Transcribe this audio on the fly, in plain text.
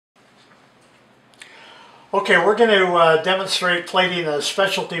Okay, we're going to demonstrate plating a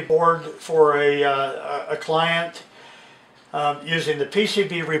specialty board for a client using the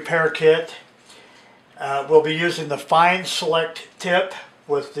PCB Repair Kit. We'll be using the fine select tip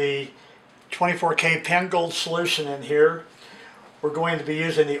with the 24K pen gold solution in here. We're going to be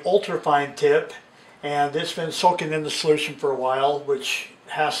using the ultra fine tip, and it's been soaking in the solution for a while, which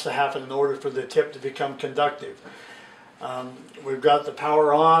has to happen in order for the tip to become conductive. We've got the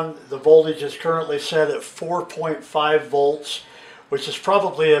power on. The voltage is currently set at 4.5 volts, which is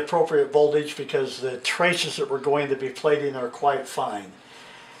probably appropriate voltage because the traces that we're going to be plating are quite fine.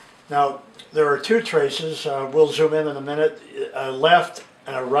 Now, there are two traces. We'll zoom in a minute. A left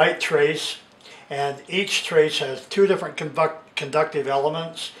and a right trace, and each trace has two different conductive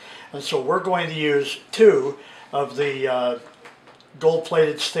elements, and so we're going to use two of the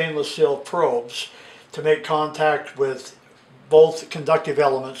gold-plated stainless steel probes to make contact with both conductive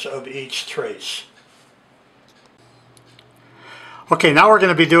elements of each trace. Okay, now we're going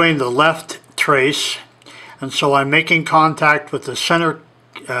to be doing the left trace, and so I'm making contact with the center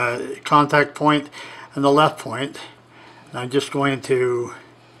contact point and the left point. And I'm just going to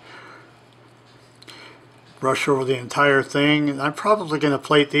brush over the entire thing. And I'm probably going to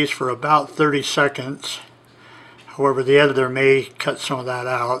plate these for about 30 seconds. However, the editor may cut some of that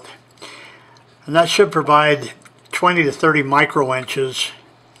out. And that should provide 20 to 30 microinches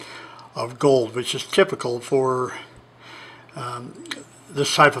of gold, which is typical for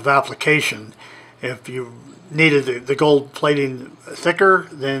this type of application. If you needed the gold plating thicker,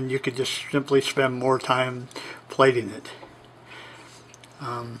 then you could just simply spend more time plating it.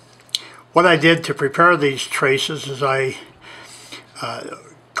 What I did to prepare these traces is I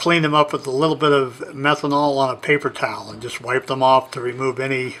cleaned them up with a little bit of methanol on a paper towel and just wiped them off to remove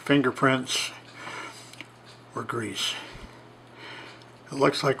any fingerprints or grease. It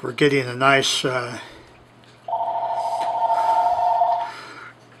looks like we're getting a nice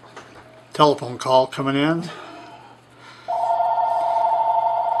telephone call coming in.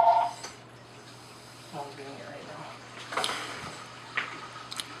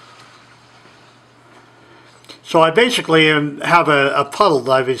 So I basically have a puddle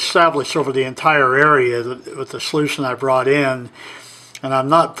that I've established over the entire area with the solution I brought in, and I'm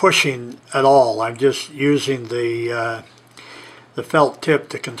not pushing at all. I'm just using the felt tip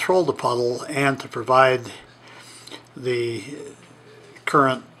to control the puddle and to provide the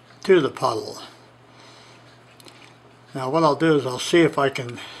current to the puddle. Now what I'll do is I'll see if I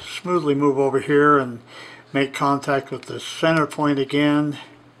can smoothly move over here and make contact with the center point again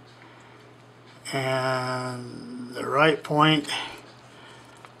and the right point.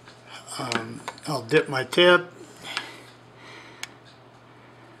 I'll dip my tip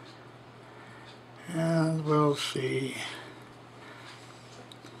and we'll see.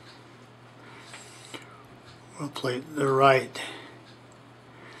 We'll plate the right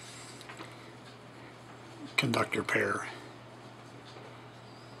conductor pair.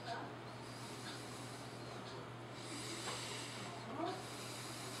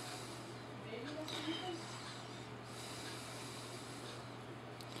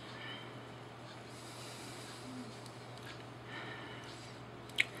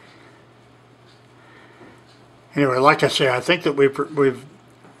 Anyway, like I say, I think that we've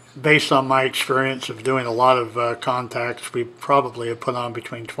based on my experience of doing a lot of contacts, we probably have put on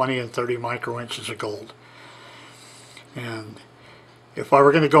between 20 and 30 microinches of gold. And if I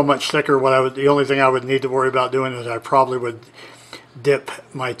were going to go much thicker, the only thing I would need to worry about doing is I probably would dip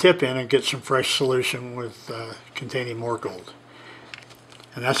my tip in and get some fresh solution with containing more gold.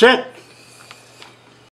 And that's it.